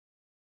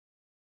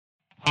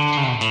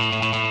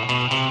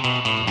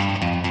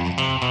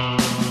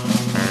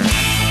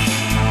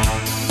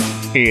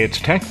It's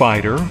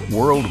TechBiter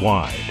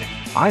Worldwide.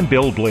 I'm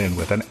Bill Blinn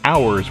with an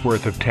hour's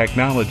worth of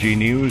technology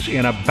news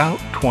in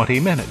about 20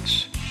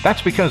 minutes.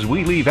 That's because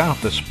we leave out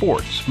the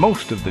sports,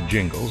 most of the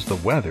jingles, the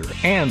weather,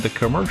 and the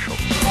commercials.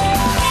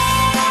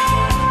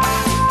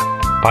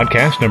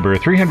 Podcast number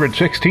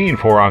 316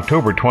 for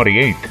October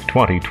 28th,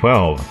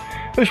 2012.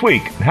 This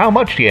week, how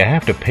much do you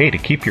have to pay to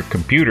keep your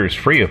computers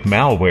free of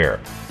malware?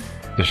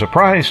 The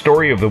surprise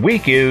story of the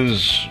week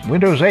is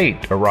Windows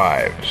 8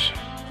 arrives.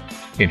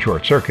 In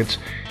short circuits,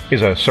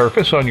 is a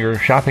Surface on your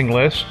shopping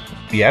list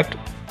yet?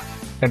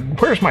 And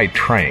where's my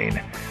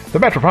train? The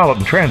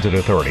Metropolitan Transit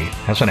Authority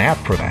has an app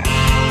for that.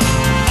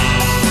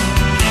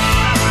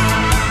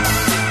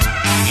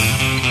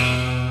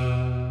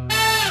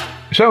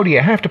 So, do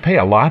you have to pay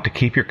a lot to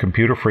keep your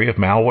computer free of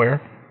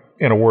malware?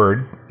 In a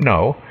word,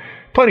 no.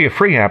 Plenty of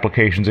free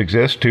applications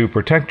exist to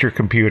protect your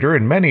computer,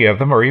 and many of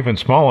them are even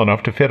small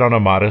enough to fit on a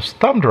modest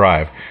thumb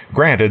drive.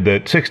 Granted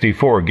that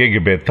 64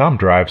 gigabit thumb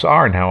drives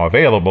are now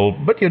available,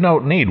 but you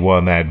don't need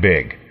one that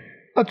big.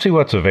 Let's see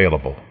what's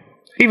available.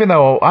 Even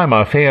though I'm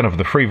a fan of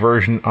the free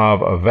version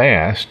of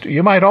Avast,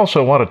 you might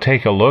also want to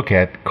take a look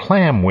at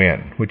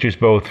ClamWin, which is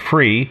both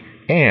free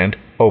and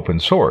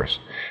open source.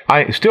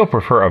 I still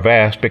prefer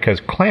Avast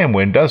because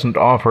ClamWin doesn't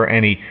offer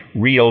any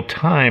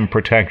real-time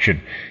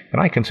protection,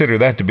 and I consider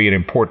that to be an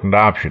important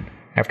option.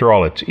 After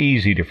all, it's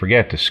easy to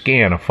forget to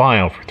scan a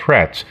file for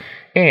threats,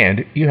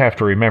 and you have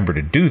to remember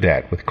to do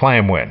that with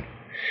ClamWin.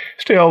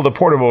 Still, the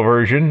portable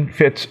version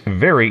fits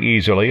very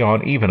easily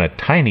on even a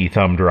tiny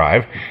thumb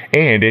drive,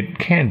 and it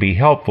can be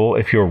helpful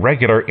if your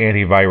regular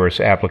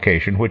antivirus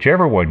application,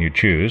 whichever one you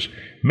choose,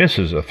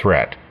 misses a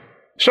threat.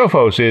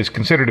 Sophos is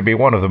considered to be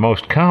one of the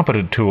most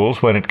competent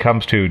tools when it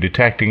comes to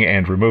detecting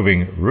and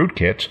removing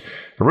rootkits.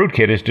 A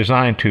rootkit is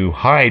designed to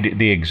hide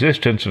the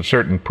existence of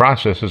certain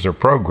processes or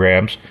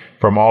programs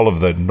from all of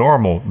the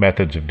normal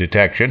methods of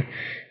detection,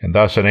 and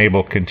thus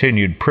enable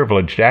continued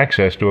privileged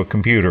access to a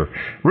computer.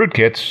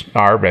 Rootkits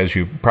are, as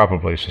you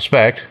probably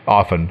suspect,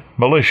 often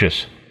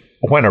malicious.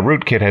 When a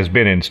rootkit has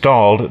been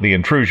installed, the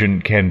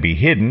intrusion can be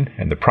hidden,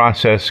 and the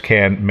process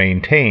can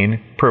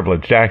maintain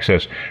privileged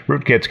access.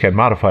 Rootkits can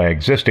modify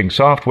existing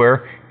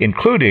software,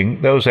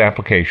 including those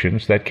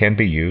applications that can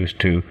be used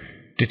to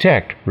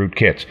detect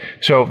rootkits.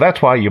 So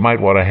that's why you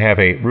might want to have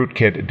a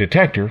rootkit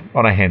detector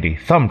on a handy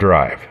thumb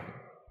drive.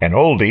 An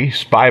oldie,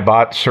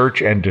 Spybot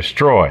Search and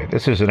Destroy.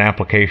 This is an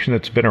application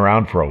that's been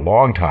around for a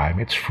long time.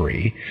 It's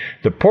free.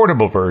 The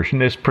portable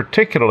version is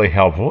particularly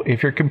helpful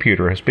if your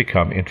computer has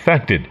become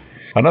infected.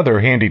 Another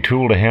handy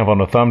tool to have on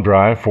a thumb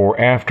drive for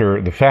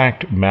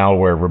after-the-fact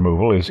malware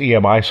removal is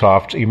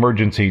EMIsoft's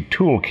Emergency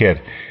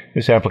Toolkit.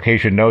 This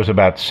application knows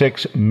about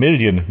 6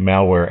 million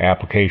malware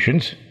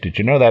applications. Did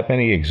you know that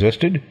many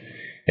existed?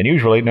 And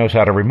usually knows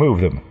how to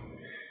remove them.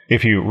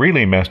 If you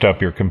really messed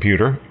up your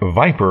computer,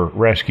 Viper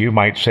Rescue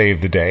might save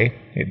the day.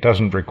 It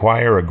doesn't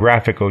require a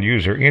graphical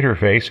user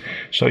interface,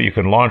 so you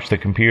can launch the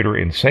computer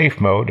in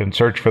safe mode and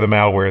search for the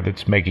malware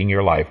that's making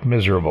your life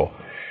miserable.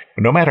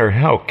 No matter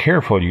how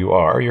careful you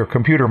are, your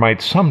computer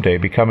might someday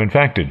become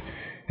infected.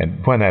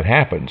 And when that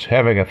happens,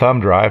 having a thumb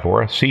drive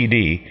or a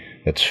CD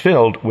that's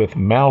filled with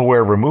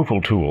malware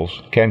removal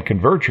tools can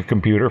convert your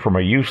computer from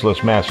a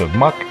useless mass of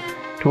muck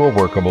to a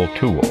workable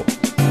tool.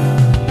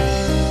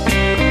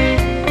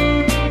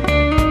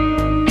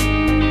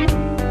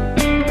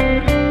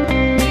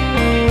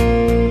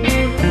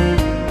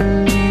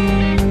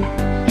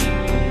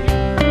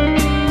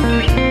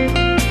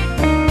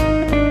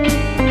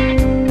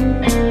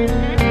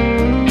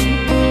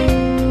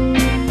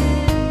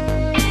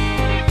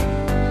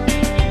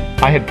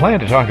 I had planned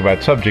to talk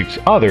about subjects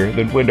other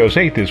than Windows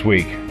 8 this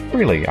week.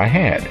 Really, I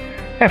had.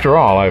 After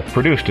all, I've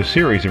produced a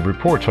series of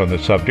reports on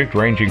this subject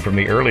ranging from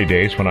the early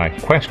days when I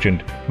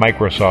questioned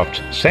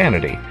Microsoft's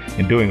sanity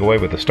in doing away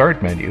with the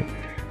Start menu,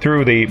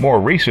 through the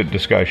more recent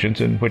discussions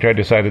in which I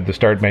decided the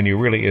Start menu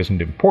really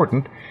isn't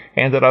important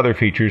and that other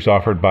features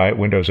offered by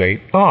Windows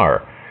 8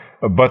 are.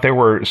 But there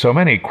were so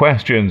many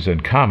questions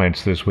and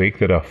comments this week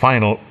that a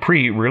final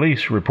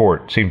pre-release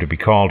report seemed to be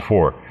called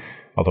for,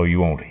 although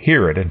you won't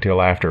hear it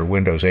until after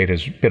Windows 8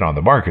 has been on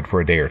the market for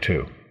a day or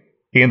two.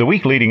 In the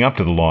week leading up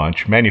to the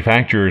launch,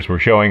 manufacturers were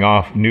showing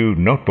off new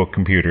notebook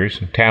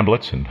computers,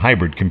 tablets, and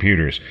hybrid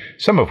computers,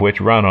 some of which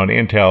run on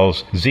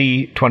Intel's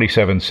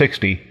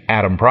Z2760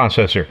 Atom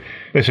processor.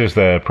 This is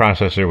the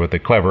processor with the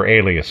clever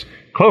alias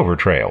Clover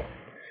Trail.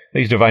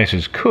 These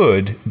devices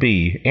could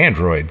be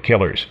Android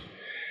killers.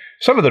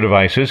 Some of the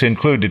devices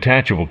include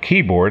detachable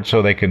keyboards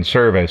so they can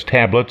serve as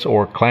tablets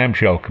or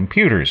clamshell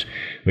computers.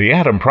 The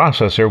Atom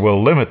processor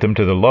will limit them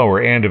to the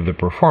lower end of the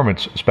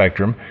performance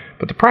spectrum,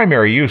 but the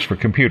primary use for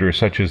computers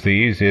such as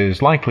these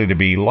is likely to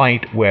be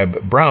light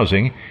web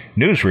browsing,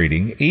 news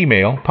reading,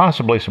 email,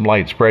 possibly some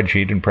light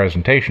spreadsheet and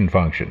presentation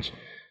functions.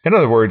 In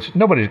other words,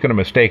 nobody's going to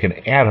mistake an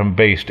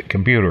Atom-based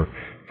computer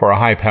for a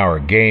high-power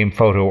game,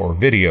 photo, or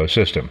video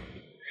system.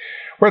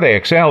 Where they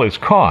excel is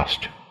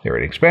cost. They're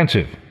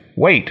inexpensive.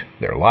 Weight,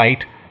 they're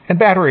light, And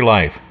battery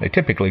life. They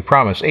typically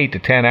promise 8 to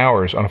 10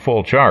 hours on a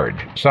full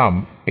charge,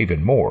 some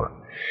even more.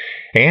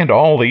 And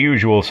all the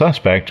usual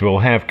suspects will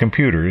have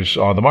computers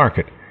on the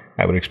market.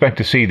 I would expect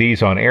to see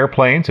these on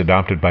airplanes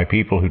adopted by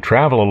people who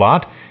travel a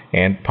lot,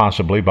 and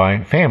possibly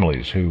by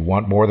families who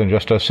want more than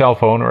just a cell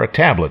phone or a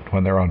tablet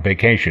when they're on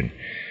vacation.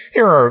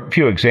 Here are a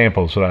few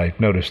examples that I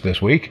noticed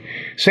this week.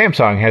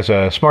 Samsung has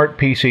a Smart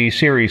PC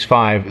Series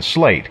 5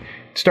 Slate.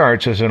 It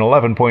starts as an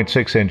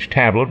 11.6-inch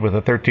tablet with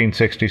a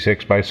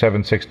 1366 by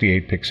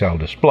 768 pixel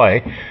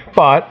display,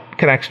 but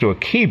connects to a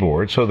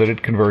keyboard so that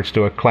it converts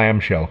to a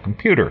clamshell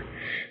computer.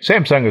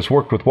 Samsung has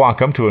worked with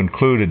Wacom to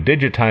include a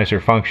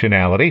digitizer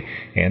functionality,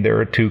 and there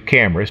are 2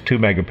 cameras,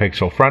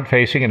 2-megapixel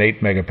front-facing and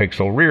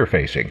 8-megapixel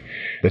rear-facing.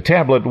 The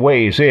tablet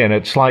weighs in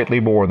at slightly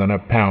more than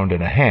 1.5 pounds.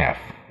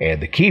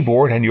 Add the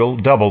keyboard and you'll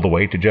double the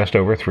weight to just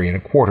over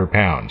 3.25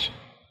 pounds.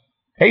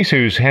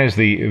 Asus has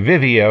the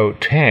Vivio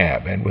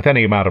Tab, and with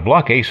any amount of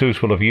luck,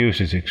 Asus will have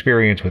used its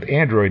experience with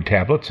Android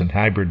tablets and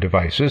hybrid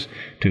devices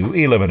to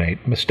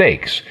eliminate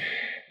mistakes.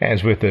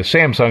 As with the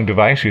Samsung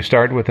device, you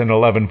start with an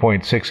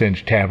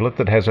 11.6-inch tablet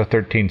that has a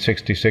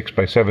 1366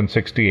 by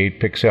 768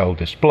 pixel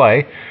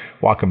display.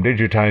 Wacom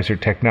Digitizer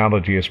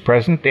technology is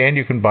present, and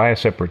you can buy a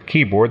separate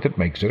keyboard that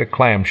makes it a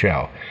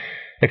clamshell.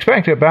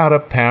 Expect about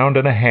 1.5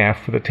 pounds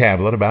for the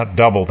tablet, about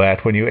double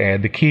that when you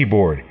add the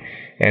keyboard.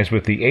 As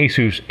with the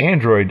Asus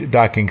Android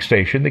docking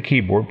station, the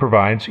keyboard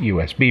provides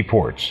USB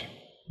ports.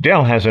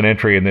 Dell has an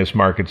entry in this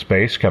market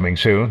space coming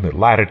soon. The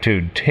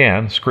Latitude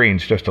 10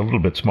 screen's just a little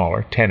bit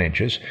smaller, 10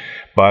 inches,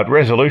 but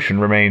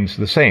resolution remains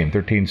the same,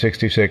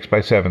 1366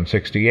 by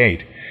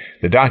 768.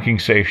 The docking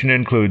station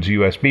includes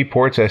USB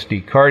ports,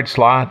 SD card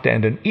slot,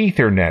 and an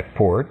Ethernet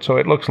port, so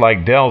it looks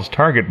like Dell's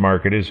target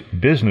market is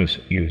business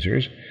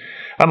users.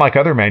 Unlike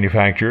other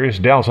manufacturers,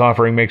 Dell's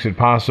offering makes it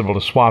possible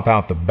to swap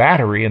out the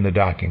battery in the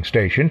docking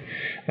station.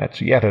 That's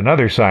yet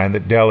another sign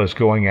that Dell is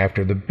going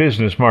after the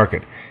business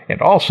market.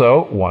 And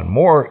also, one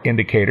more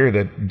indicator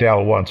that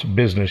Dell wants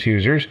business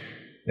users.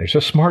 There's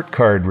a smart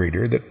card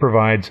reader that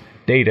provides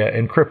data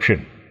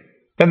encryption.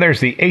 Then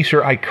there's the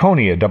Acer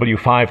Iconia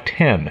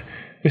W510.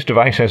 This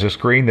device has a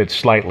screen that's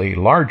slightly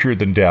larger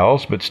than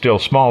Dell's, but still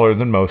smaller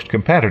than most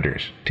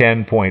competitors,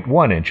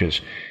 10.1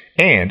 inches.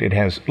 And it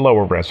has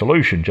lower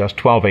resolution,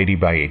 just 1280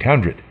 by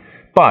 800.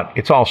 But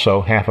it's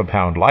also 0.5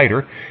 pound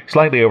lighter,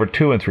 slightly over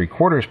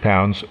 2.75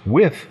 pounds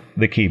with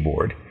the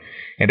keyboard.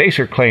 And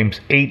Acer claims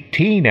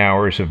 18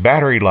 hours of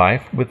battery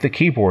life with the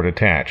keyboard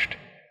attached.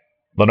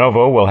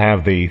 Lenovo will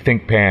have the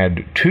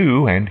ThinkPad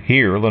 2, and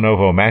here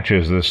Lenovo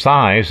matches the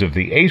size of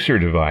the Acer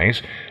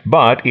device,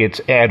 but its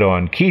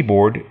add-on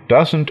keyboard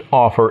doesn't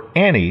offer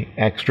any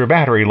extra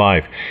battery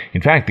life.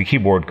 In fact, the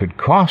keyboard could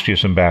cost you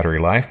some battery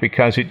life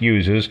because it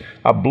uses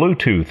a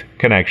Bluetooth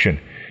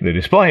connection. The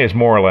display is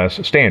more or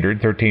less standard,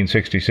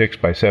 1366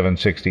 by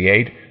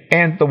 768,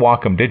 and the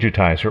Wacom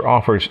Digitizer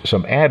offers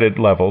some added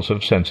levels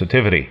of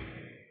sensitivity.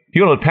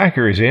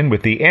 Hewlett-Packard is in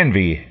with the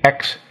Envy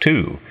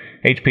X2.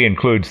 HP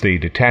includes the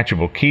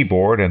detachable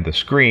keyboard, and the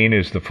screen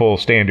is the full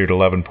standard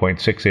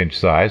 11.6-inch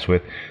size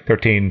with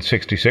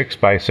 1366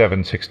 by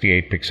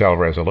 768 pixel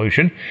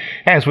resolution.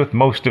 As with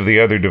most of the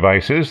other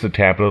devices, the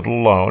tablet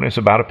alone is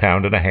about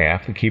 1.5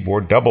 pounds. The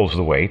keyboard doubles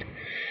the weight.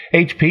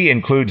 HP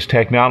includes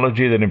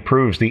technology that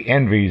improves the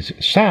Envy's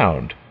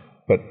sound,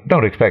 but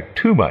don't expect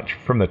too much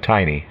from the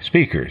tiny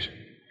speakers.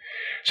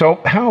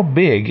 So how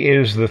big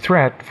is the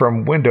threat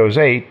from Windows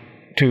 8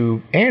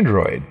 to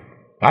Android?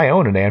 I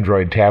own an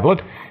Android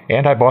tablet,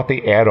 and I bought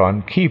the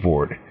add-on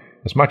keyboard.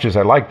 As much as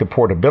I like the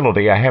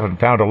portability, I haven't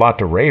found a lot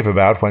to rave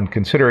about when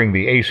considering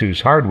the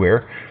Asus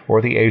hardware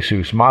or the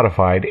Asus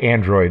modified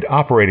Android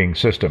operating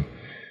system.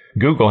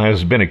 Google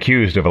has been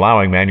accused of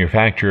allowing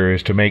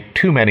manufacturers to make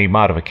too many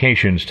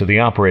modifications to the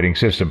operating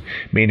system,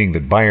 meaning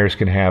that buyers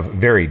can have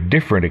very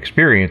different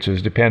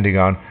experiences depending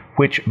on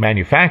which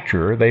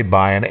manufacturer they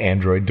buy an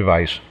Android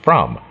device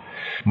from.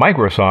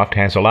 Microsoft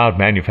has allowed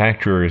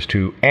manufacturers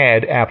to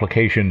add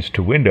applications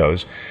to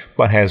Windows,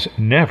 but has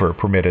never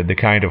permitted the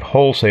kind of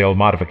wholesale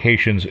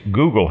modifications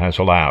Google has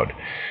allowed.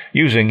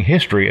 Using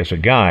history as a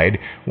guide,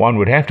 one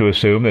would have to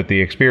assume that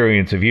the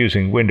experience of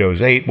using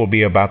Windows 8 will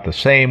be about the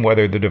same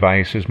whether the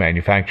device is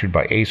manufactured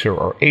by Acer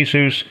or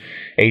Asus,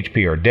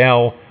 HP or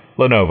Dell,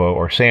 Lenovo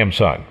or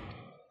Samsung.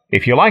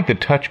 If you like the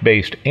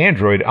touch-based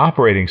Android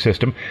operating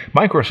system,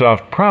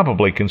 Microsoft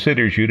probably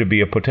considers you to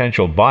be a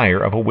potential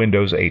buyer of a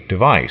Windows 8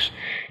 device.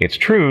 It's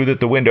true that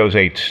the Windows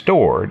 8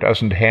 Store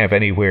doesn't have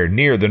anywhere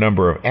near the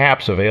number of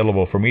apps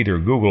available from either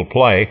Google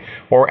Play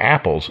or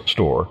Apple's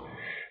Store.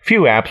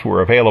 Few apps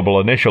were available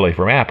initially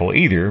from Apple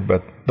either,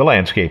 but the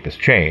landscape has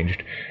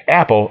changed.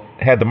 Apple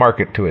had the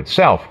market to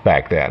itself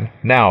back then.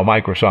 Now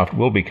Microsoft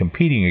will be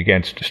competing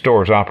against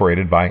stores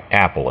operated by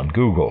Apple and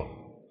Google.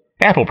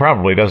 Apple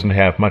probably doesn't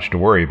have much to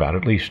worry about,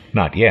 at least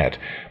not yet,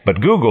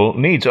 but Google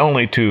needs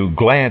only to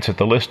glance at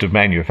the list of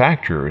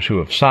manufacturers who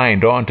have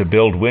signed on to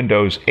build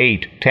Windows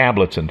 8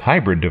 tablets and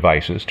hybrid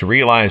devices to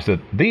realize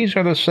that these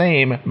are the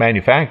same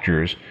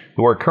manufacturers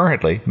who are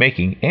currently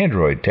making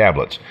Android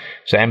tablets,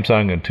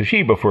 Samsung and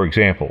Toshiba, for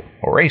example,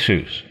 or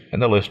Asus,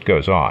 and the list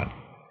goes on.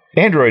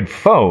 Android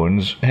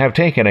phones have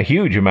taken a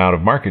huge amount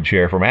of market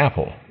share from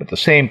Apple, but the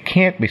same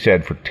can't be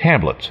said for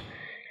tablets.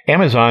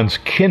 Amazon's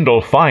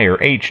Kindle Fire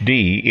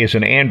HD is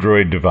an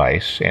Android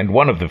device and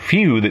one of the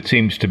few that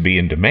seems to be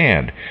in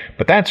demand,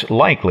 but that's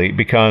likely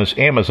because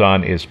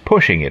Amazon is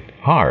pushing it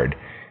hard,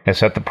 has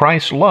set the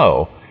price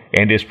low,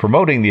 and is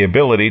promoting the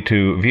ability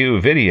to view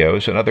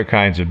videos and other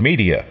kinds of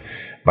media.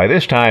 By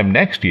this time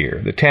next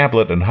year, the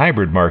tablet and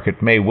hybrid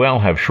market may well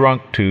have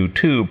shrunk to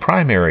two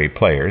primary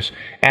players,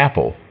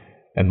 Apple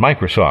and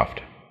Microsoft.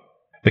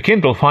 The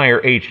Kindle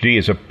Fire HD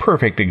is a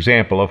perfect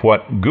example of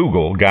what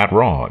Google got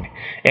wrong.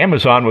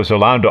 Amazon was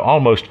allowed to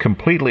almost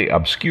completely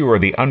obscure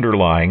the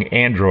underlying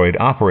Android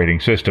operating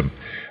system.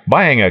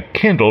 Buying a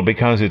Kindle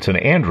because it's an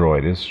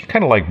Android is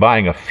kind of like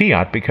buying a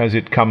Fiat because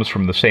it comes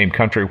from the same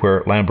country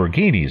where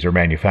Lamborghinis are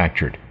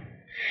manufactured.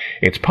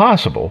 It's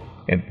possible,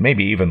 and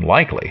maybe even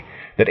likely,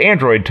 that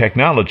Android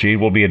technology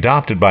will be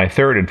adopted by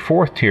third and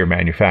fourth tier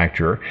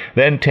manufacturer,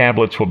 then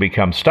tablets will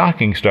become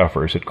stocking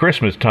stuffers at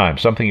Christmas time,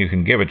 something you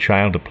can give a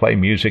child to play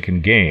music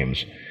and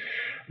games.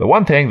 The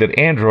one thing that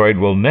Android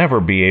will never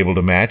be able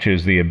to match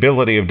is the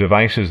ability of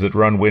devices that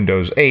run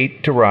Windows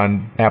 8 to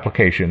run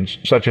applications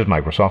such as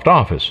Microsoft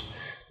Office.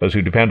 Those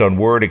who depend on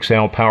Word,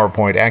 Excel,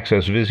 PowerPoint,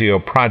 Access, Visio,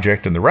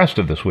 Project, and the rest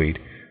of the suite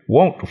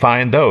won't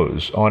find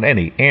those on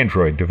any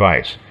Android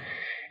device.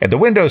 And the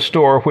Windows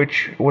Store,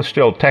 which was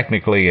still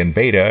technically in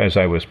beta as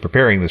I was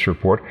preparing this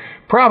report,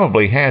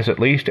 probably has at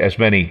least as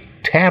many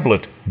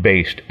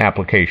tablet-based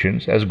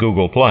applications as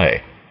Google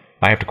Play.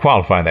 I have to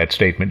qualify that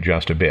statement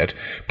just a bit.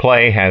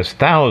 Play has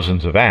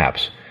thousands of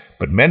apps,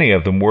 but many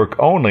of them work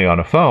only on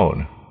a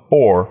phone,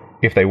 or,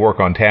 if they work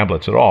on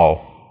tablets at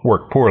all,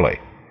 work poorly.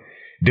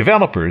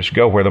 Developers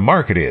go where the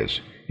market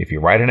is. If you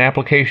write an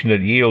application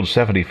that yields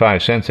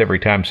 75 cents every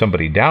time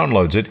somebody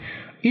downloads it,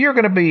 you're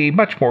going to be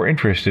much more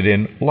interested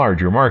in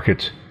larger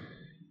markets.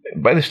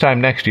 By this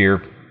time next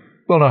year,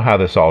 we'll know how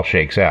this all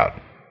shakes out.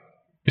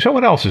 So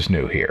what else is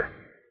new here?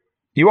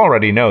 You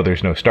already know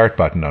there's no start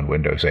button on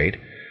Windows 8.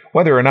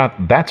 Whether or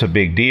not that's a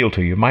big deal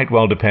to you might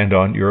well depend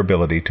on your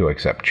ability to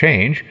accept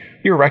change,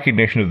 your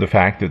recognition of the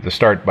fact that the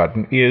start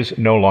button is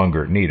no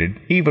longer needed,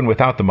 even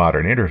without the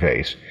modern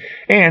interface,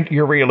 and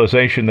your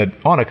realization that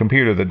on a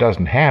computer that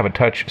doesn't have a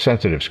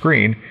touch-sensitive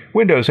screen,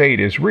 Windows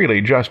 8 is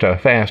really just a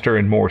faster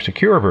and more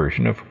secure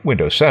version of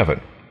Windows 7.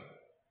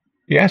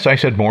 Yes, I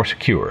said more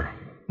secure.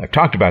 I've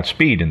talked about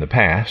speed in the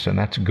past, and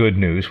that's good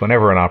news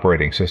whenever an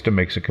operating system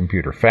makes a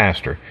computer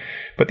faster.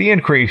 But the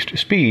increased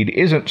speed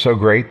isn't so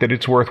great that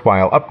it's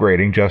worthwhile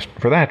upgrading just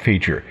for that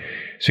feature.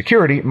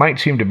 Security might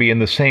seem to be in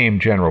the same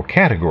general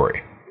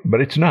category, but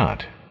it's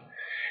not.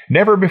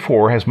 Never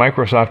before has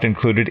Microsoft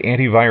included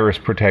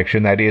antivirus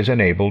protection that is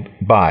enabled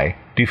by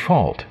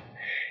default.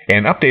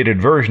 An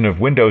updated version of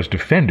Windows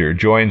Defender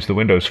joins the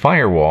Windows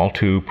Firewall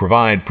to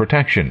provide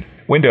protection.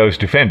 Windows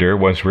Defender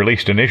was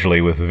released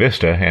initially with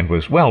Vista and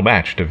was well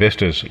matched to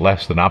Vista's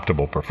less than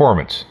optimal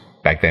performance.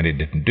 Back then it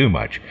didn't do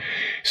much.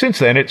 Since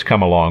then it's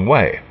come a long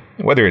way.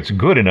 Whether it's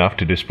good enough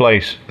to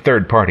displace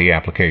third-party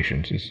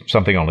applications is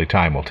something only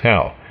time will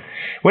tell.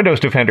 Windows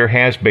Defender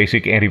has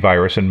basic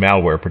antivirus and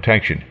malware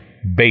protection.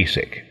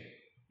 Basic.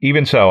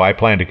 Even so, I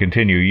plan to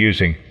continue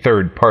using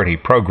third-party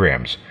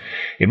programs.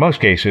 In most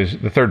cases,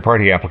 the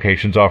third-party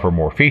applications offer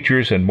more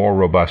features and more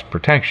robust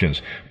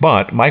protections,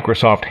 but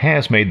Microsoft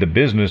has made the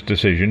business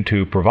decision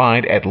to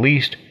provide at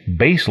least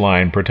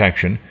baseline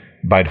protection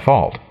by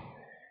default.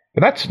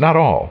 But that's not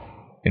all.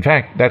 In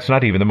fact, that's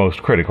not even the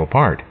most critical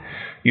part.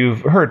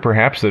 You've heard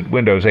perhaps that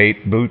Windows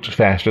 8 boots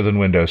faster than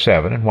Windows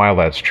 7, and while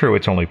that's true,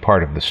 it's only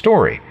part of the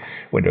story.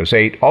 Windows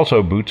 8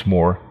 also boots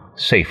more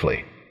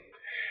safely.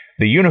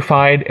 The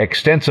Unified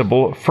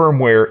Extensible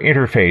Firmware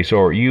Interface,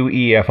 or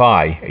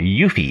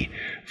UEFI,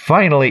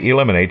 finally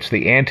eliminates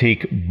the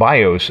antique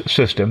BIOS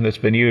system that's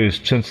been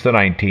used since the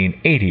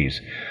 1980s.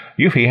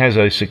 UEFI has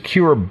a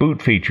secure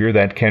boot feature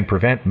that can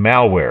prevent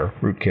malware,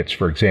 rootkits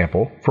for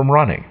example, from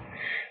running.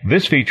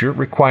 This feature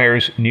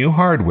requires new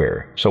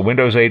hardware, so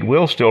Windows 8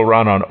 will still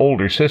run on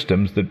older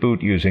systems that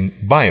boot using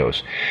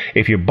BIOS.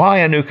 If you buy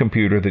a new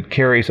computer that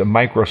carries a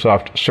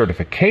Microsoft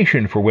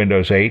certification for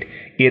Windows 8,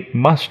 it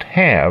must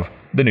have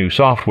the new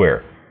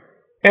software.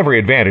 Every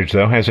advantage,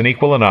 though, has an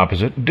equal and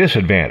opposite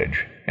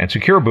disadvantage, and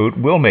Secure Boot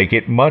will make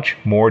it much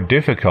more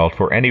difficult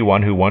for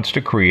anyone who wants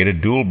to create a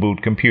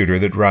dual-boot computer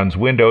that runs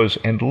Windows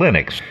and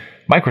Linux.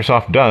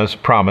 Microsoft does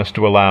promise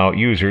to allow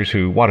users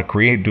who want to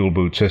create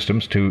dual-boot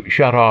systems to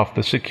shut off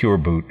the Secure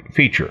Boot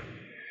feature.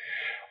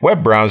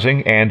 Web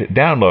browsing and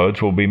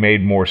downloads will be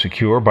made more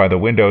secure by the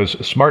Windows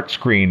Smart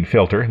Screen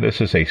filter.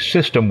 This is a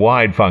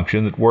system-wide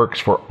function that works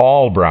for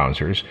all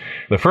browsers.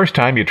 The first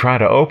time you try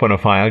to open a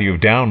file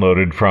you've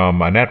downloaded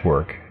from a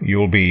network, you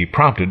will be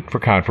prompted for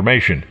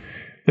confirmation.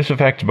 This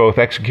affects both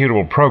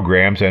executable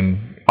programs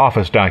and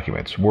Office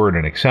documents, Word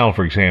and Excel,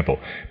 for example.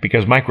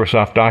 Because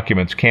Microsoft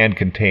documents can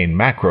contain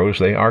macros,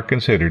 they are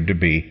considered to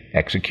be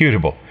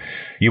executable.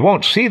 You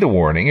won't see the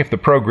warning if the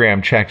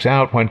program checks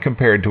out when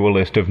compared to a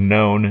list of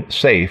known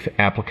safe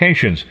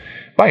applications.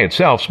 By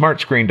itself,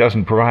 Smart Screen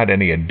doesn't provide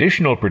any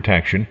additional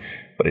protection,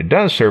 but it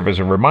does serve as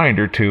a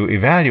reminder to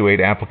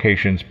evaluate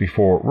applications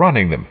before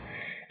running them.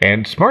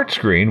 And Smart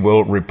Screen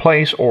will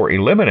replace or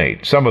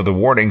eliminate some of the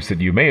warnings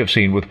that you may have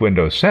seen with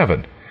Windows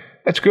 7.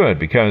 That's good,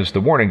 because the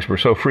warnings were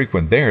so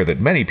frequent there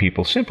that many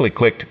people simply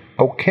clicked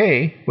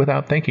OK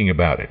without thinking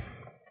about it.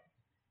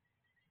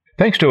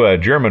 Thanks to a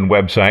German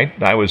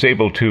website, I was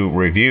able to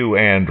review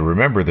and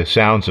remember the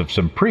sounds of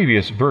some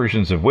previous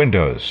versions of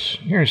Windows.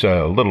 Here's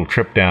a little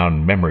trip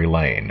down memory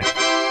lane.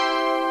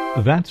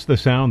 That's the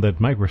sound that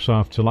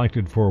Microsoft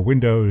selected for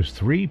Windows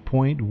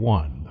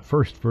 3.1, the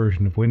first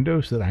version of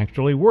Windows that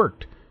actually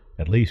worked,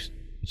 at least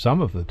some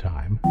of the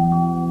time.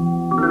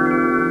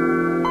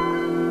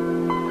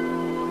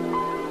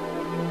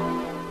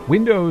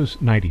 Windows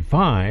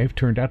 95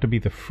 turned out to be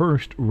the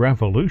first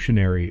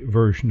revolutionary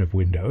version of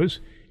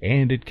Windows,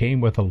 and it came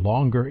with a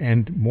longer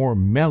and more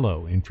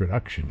mellow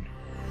introduction.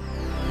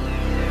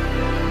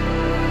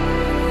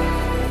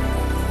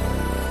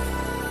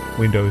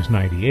 Windows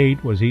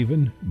 98 was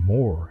even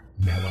more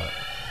mellow.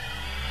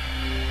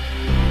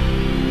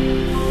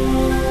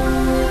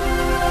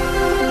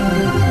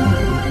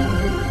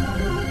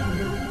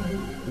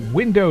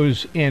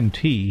 Windows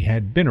NT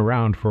had been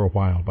around for a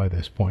while by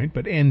this point,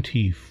 but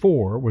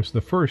NT4 was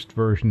the first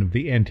version of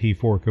the NT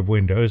fork of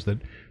Windows that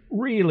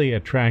really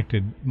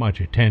attracted much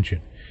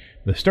attention.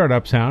 The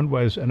startup sound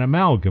was an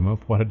amalgam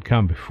of what had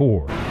come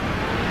before.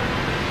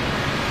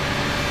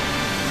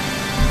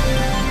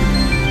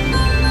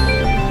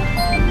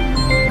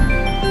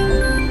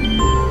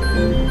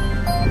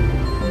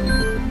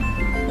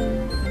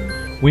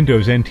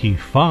 Windows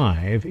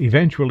NT5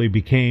 eventually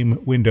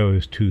became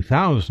Windows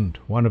 2000,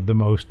 one of the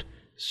most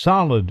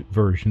solid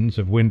versions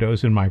of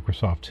Windows in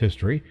Microsoft's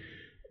history.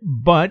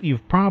 But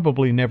you've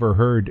probably never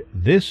heard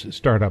this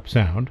startup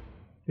sound.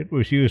 It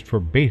was used for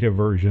beta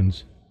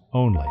versions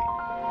only.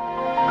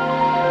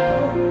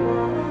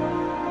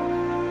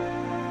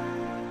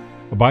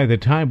 By the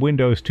time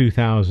Windows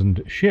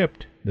 2000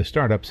 shipped, the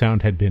startup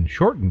sound had been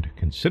shortened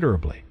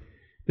considerably.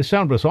 The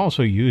sound was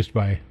also used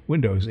by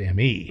Windows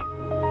ME.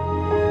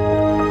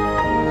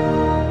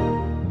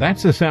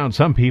 That's the sound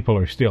some people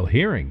are still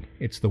hearing.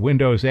 It's the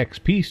Windows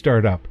XP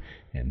startup,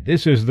 and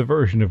this is the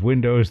version of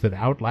Windows that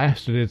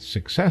outlasted its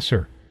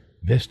successor,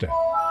 Vista.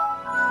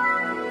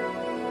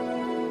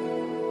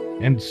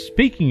 And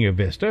speaking of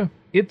Vista,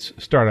 its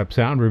startup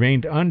sound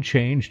remained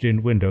unchanged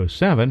in Windows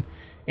 7,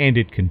 and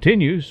it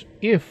continues,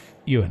 if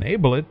you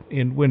enable it,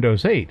 in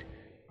Windows 8.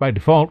 By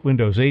default,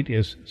 Windows 8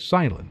 is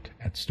silent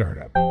at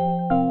startup.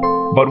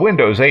 But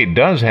Windows 8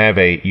 does have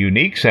a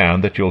unique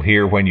sound that you'll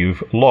hear when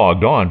you've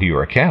logged on to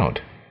your account.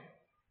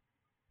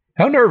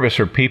 How nervous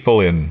are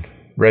people in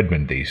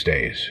Redmond these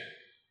days?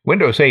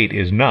 Windows 8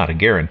 is not a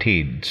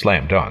guaranteed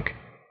slam dunk.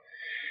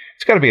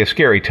 It's got to be a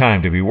scary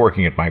time to be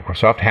working at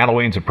Microsoft.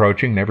 Halloween's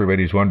approaching, and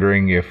everybody's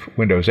wondering if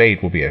Windows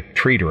 8 will be a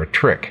treat or a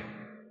trick.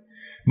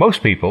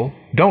 Most people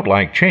don't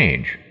like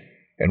change,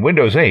 and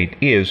Windows 8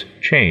 is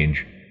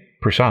change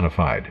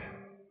personified.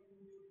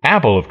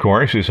 Apple, of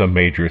course, is a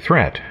major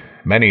threat.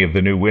 Many of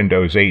the new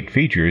Windows 8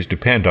 features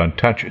depend on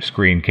touch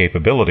screen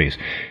capabilities,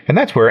 and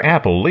that's where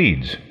Apple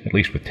leads, at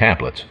least with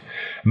tablets.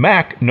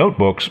 Mac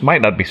notebooks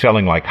might not be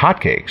selling like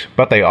hotcakes,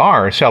 but they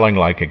are selling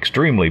like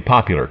extremely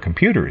popular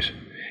computers.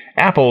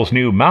 Apple's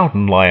new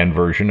Mountain Lion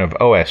version of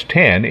OS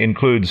X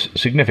includes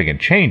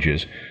significant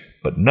changes,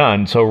 but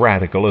none so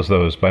radical as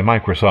those by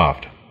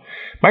Microsoft.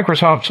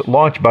 Microsoft's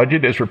launch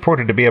budget is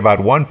reported to be about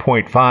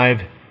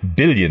 $1.5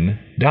 billion,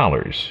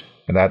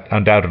 and that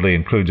undoubtedly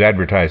includes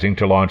advertising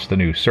to launch the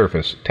new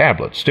Surface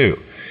tablets,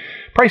 too.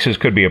 Prices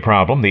could be a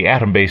problem. The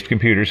Atom-based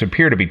computers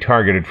appear to be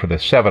targeted for the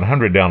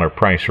 $700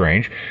 price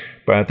range,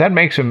 but that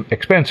makes them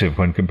expensive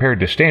when compared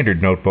to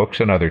standard notebooks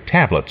and other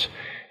tablets.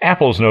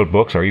 Apple's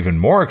notebooks are even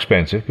more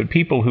expensive, but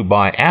people who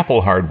buy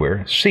Apple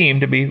hardware seem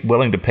to be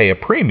willing to pay a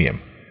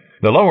premium.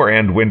 The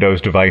lower-end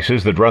Windows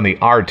devices that run the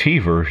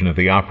RT version of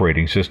the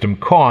operating system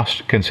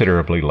cost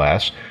considerably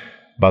less,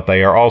 but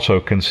they are also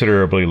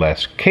considerably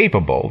less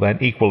capable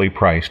than equally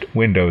priced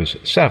Windows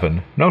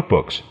 7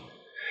 notebooks.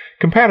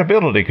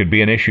 Compatibility could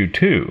be an issue,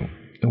 too.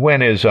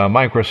 When is a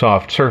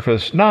Microsoft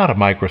Surface not a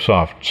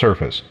Microsoft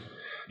Surface?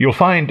 You'll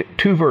find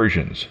two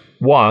versions,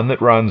 one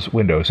that runs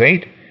Windows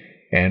 8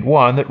 and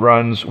one that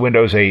runs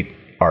Windows 8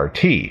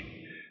 RT.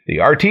 The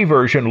RT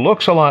version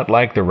looks a lot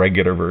like the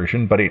regular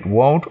version, but it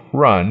won't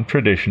run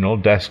traditional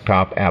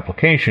desktop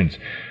applications.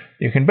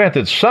 You can bet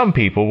that some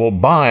people will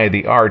buy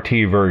the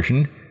RT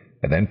version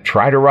and then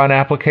try to run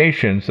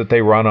applications that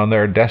they run on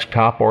their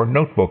desktop or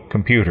notebook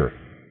computer.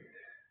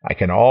 I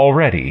can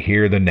already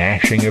hear the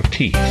gnashing of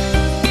teeth.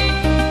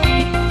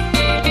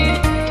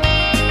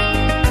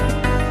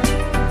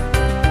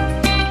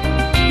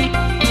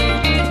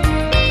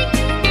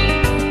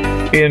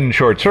 In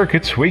Short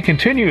Circuits, we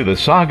continue the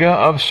saga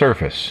of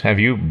Surface. Have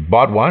you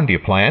bought one? Do you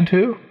plan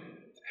to?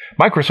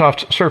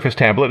 Microsoft's Surface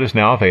tablet is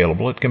now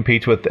available. It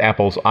competes with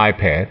Apple's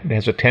iPad. It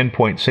has a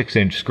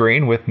 10.6-inch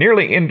screen with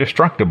nearly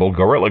indestructible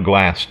Gorilla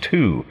Glass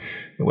 2,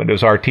 The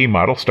Windows RT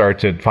model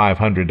starts at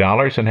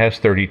 $500 and has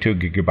 32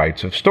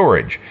 gigabytes of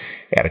storage.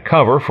 Add a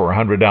cover for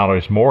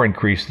 $100 more,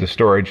 increase the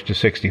storage to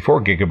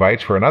 64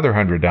 gigabytes for another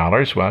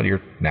 $100. Well,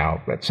 you're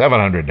now at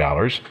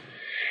 $700.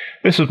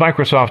 This is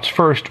Microsoft's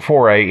first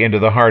foray into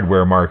the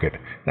hardware market.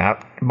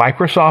 Now,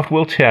 Microsoft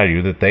will tell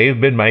you that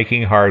they've been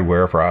making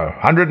hardware for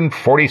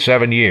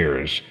 147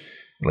 years.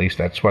 At least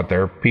that's what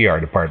their PR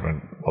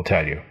department will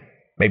tell you.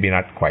 Maybe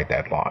not quite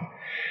that long.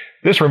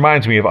 This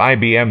reminds me of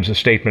IBM's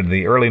statement in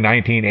the early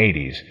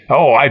 1980s.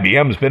 Oh,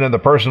 IBM's been in the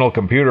personal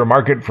computer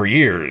market for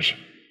years.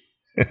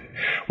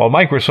 Well,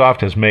 Microsoft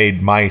has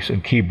made mice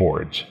and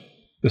keyboards.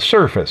 The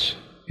Surface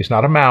is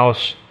not a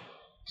mouse.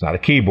 It's not a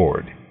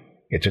keyboard.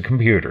 It's a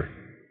computer.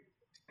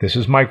 This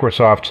is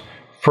Microsoft's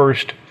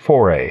first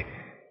foray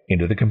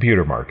into the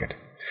computer market.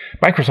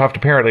 Microsoft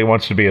apparently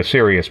wants to be a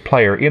serious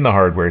player in the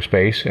hardware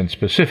space, and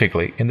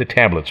specifically in the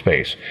tablet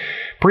space.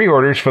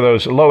 Pre-orders for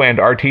those low-end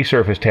RT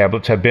Surface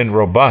tablets have been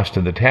robust,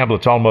 and the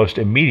tablets almost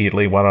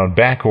immediately went on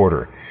back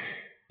order.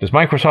 Does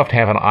Microsoft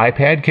have an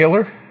iPad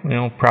killer?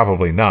 Well,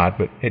 probably not,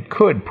 but it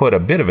could put a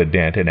bit of a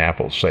dent in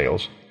Apple's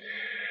sales.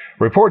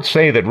 Reports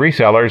say that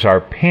resellers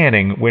are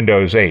panning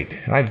Windows 8,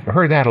 and I've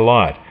heard that a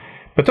lot.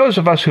 But those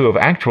of us who have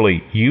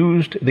actually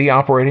used the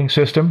operating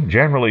system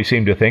generally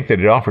seem to think that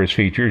it offers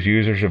features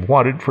users have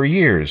wanted for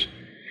years.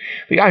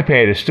 The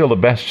iPad is still the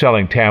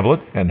best-selling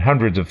tablet, and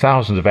hundreds of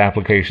thousands of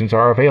applications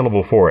are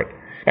available for it.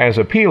 As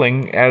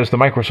appealing as the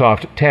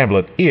Microsoft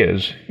tablet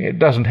is, it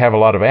doesn't have a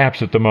lot of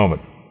apps at the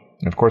moment.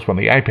 Of course, when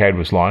the iPad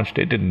was launched,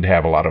 it didn't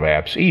have a lot of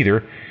apps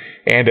either,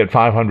 and at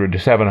 $500 to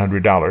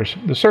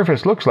 $700, the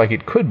Surface looks like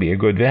it could be a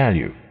good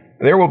value.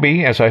 There will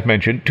be, as I've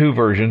mentioned, two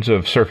versions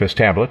of Surface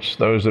tablets,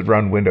 those that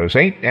run Windows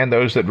 8 and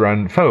those that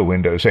run faux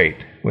Windows 8.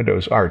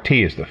 Windows RT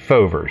is the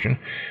faux version.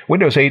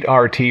 Windows 8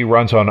 RT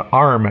runs on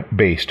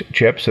ARM-based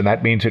chips, and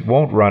that means it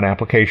won't run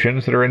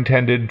applications that are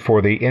intended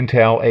for the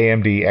Intel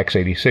AMD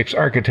x86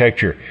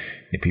 architecture.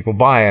 If people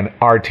buy an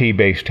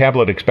RT-based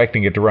tablet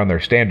expecting it to run their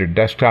standard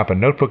desktop and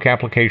notebook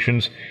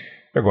applications,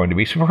 they're going to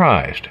be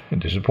surprised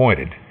and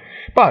disappointed.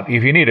 But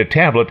if you need a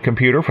tablet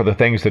computer for the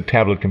things that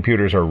tablet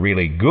computers are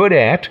really good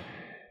at,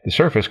 the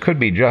Surface could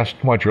be just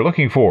what you're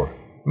looking for.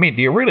 I mean,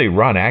 do you really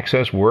run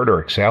Access, Word, or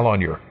Excel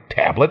on your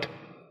tablet?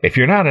 If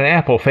you're not an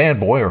Apple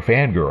fanboy or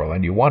fangirl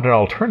and you want an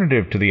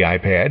alternative to the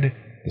iPad,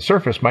 the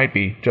Surface might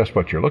be just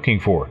what you're looking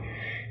for.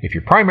 If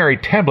your primary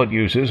tablet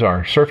uses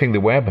are surfing the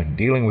web and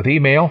dealing with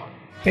email,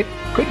 it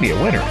could be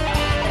a winner.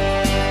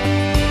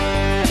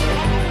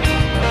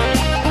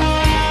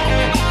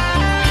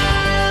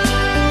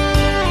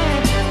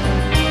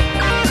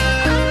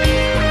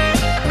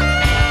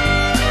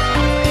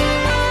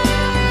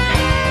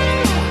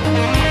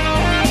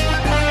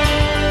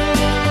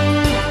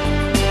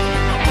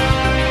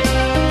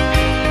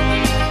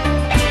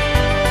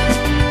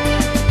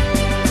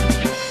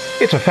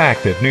 It's a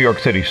fact that New York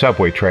City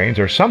subway trains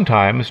are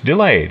sometimes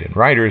delayed, and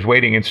riders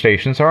waiting in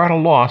stations are at a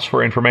loss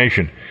for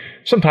information.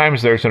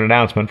 Sometimes there's an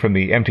announcement from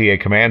the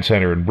MTA Command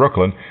Center in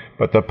Brooklyn,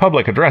 but the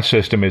public address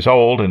system is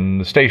old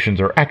and the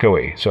stations are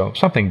echoey, so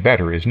something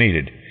better is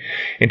needed.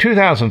 In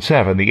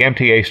 2007, the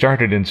MTA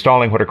started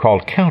installing what are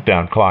called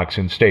countdown clocks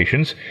in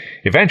stations.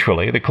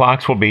 Eventually, the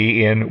clocks will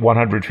be in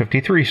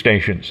 153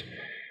 stations.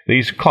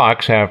 These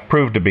clocks have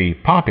proved to be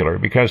popular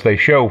because they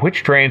show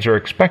which trains are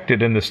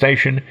expected in the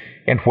station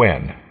and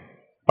when.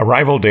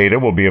 Arrival data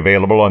will be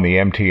available on the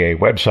MTA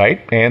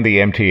website, and the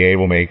MTA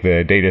will make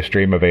the data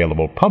stream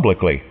available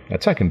publicly.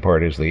 That second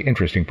part is the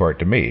interesting part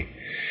to me.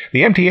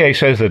 The MTA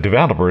says that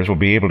developers will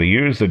be able to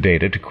use the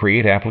data to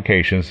create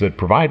applications that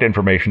provide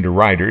information to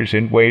riders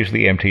in ways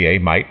the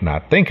MTA might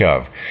not think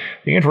of.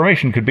 The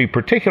information could be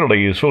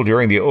particularly useful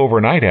during the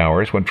overnight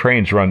hours when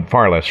trains run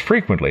far less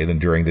frequently than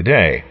during the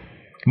day.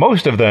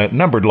 Most of the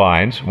numbered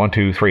lines, 1,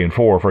 2, 3, and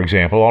 4, for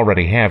example,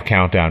 already have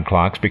countdown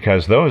clocks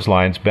because those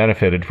lines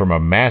benefited from a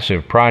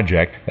massive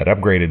project that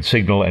upgraded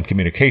signal and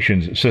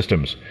communications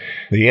systems.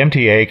 The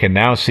MTA can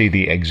now see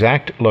the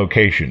exact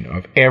location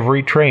of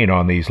every train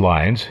on these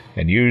lines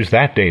and use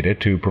that data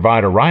to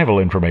provide arrival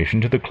information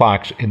to the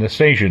clocks in the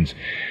stations.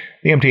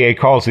 The MTA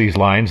calls these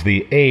lines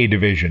the A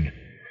division.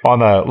 On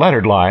the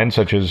lettered lines,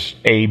 such as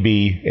A,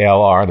 B,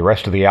 L, R, the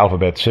rest of the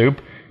alphabet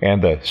soup,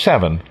 and the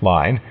 7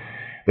 line,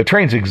 the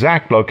train's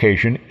exact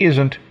location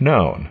isn't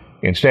known.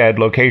 Instead,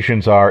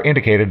 locations are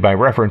indicated by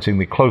referencing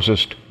the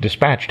closest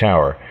dispatch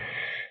tower.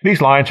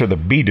 These lines are the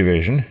B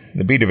division.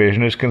 The B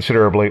division is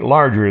considerably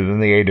larger than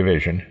the A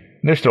division.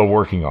 They're still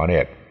working on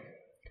it.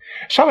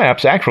 Some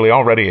apps actually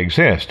already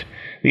exist.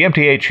 The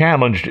MTA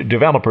challenged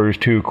developers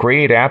to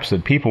create apps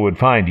that people would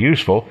find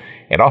useful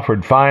and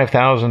offered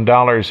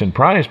 $5,000 in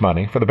prize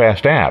money for the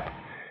best app.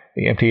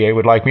 The MTA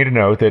would like me to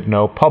note that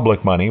no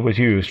public money was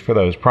used for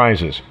those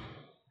prizes.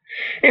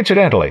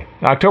 Incidentally,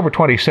 October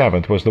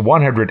 27th was the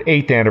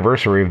 108th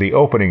anniversary of the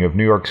opening of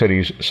New York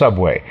City's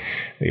subway.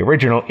 The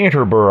original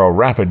interborough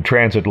rapid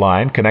transit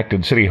line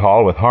connected City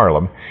Hall with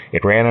Harlem.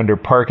 It ran under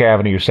Park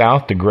Avenue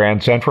South to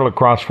Grand Central,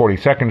 across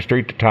 42nd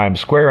Street to Times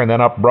Square, and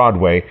then up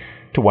Broadway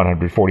to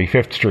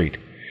 145th Street.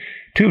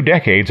 2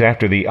 decades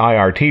after the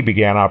IRT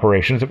began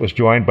operations, it was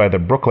joined by the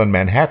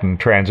Brooklyn-Manhattan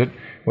Transit,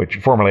 which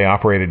formerly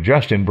operated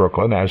just in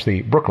Brooklyn as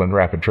the Brooklyn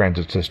Rapid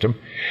Transit System.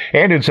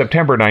 And in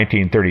September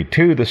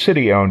 1932, the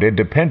city-owned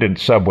Independent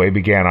Subway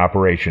began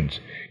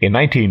operations. In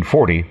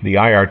 1940, the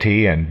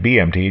IRT and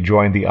BMT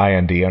joined the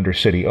IND under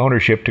city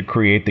ownership to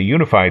create the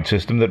unified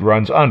system that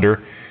runs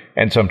under,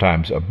 and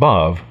sometimes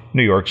above,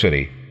 New York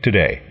City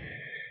today.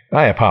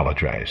 I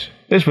apologize.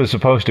 This was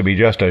supposed to be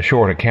just a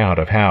short account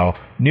of how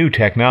new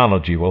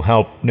technology will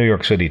help New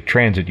York City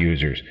transit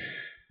users.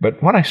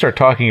 But when I start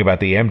talking about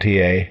the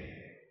MTA,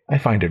 I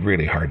find it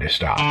really hard to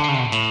stop.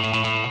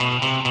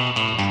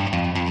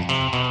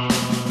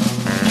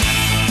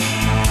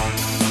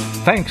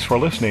 Thanks for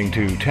listening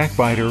to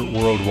TechBiter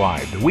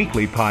Worldwide, the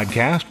weekly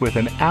podcast with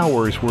an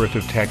hour's worth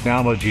of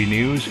technology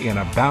news in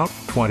about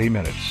 20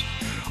 minutes.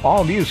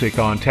 All music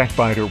on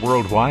TechBiter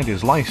Worldwide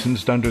is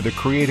licensed under the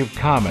Creative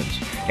Commons,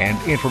 and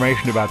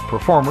information about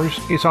performers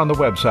is on the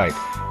website,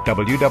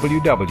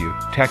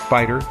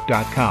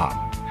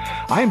 www.techbiter.com.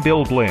 I'm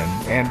Bill Blinn,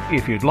 and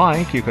if you'd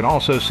like, you can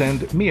also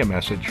send me a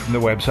message from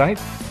the website.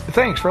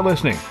 Thanks for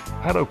listening.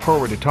 I look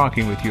forward to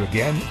talking with you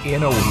again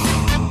in a week.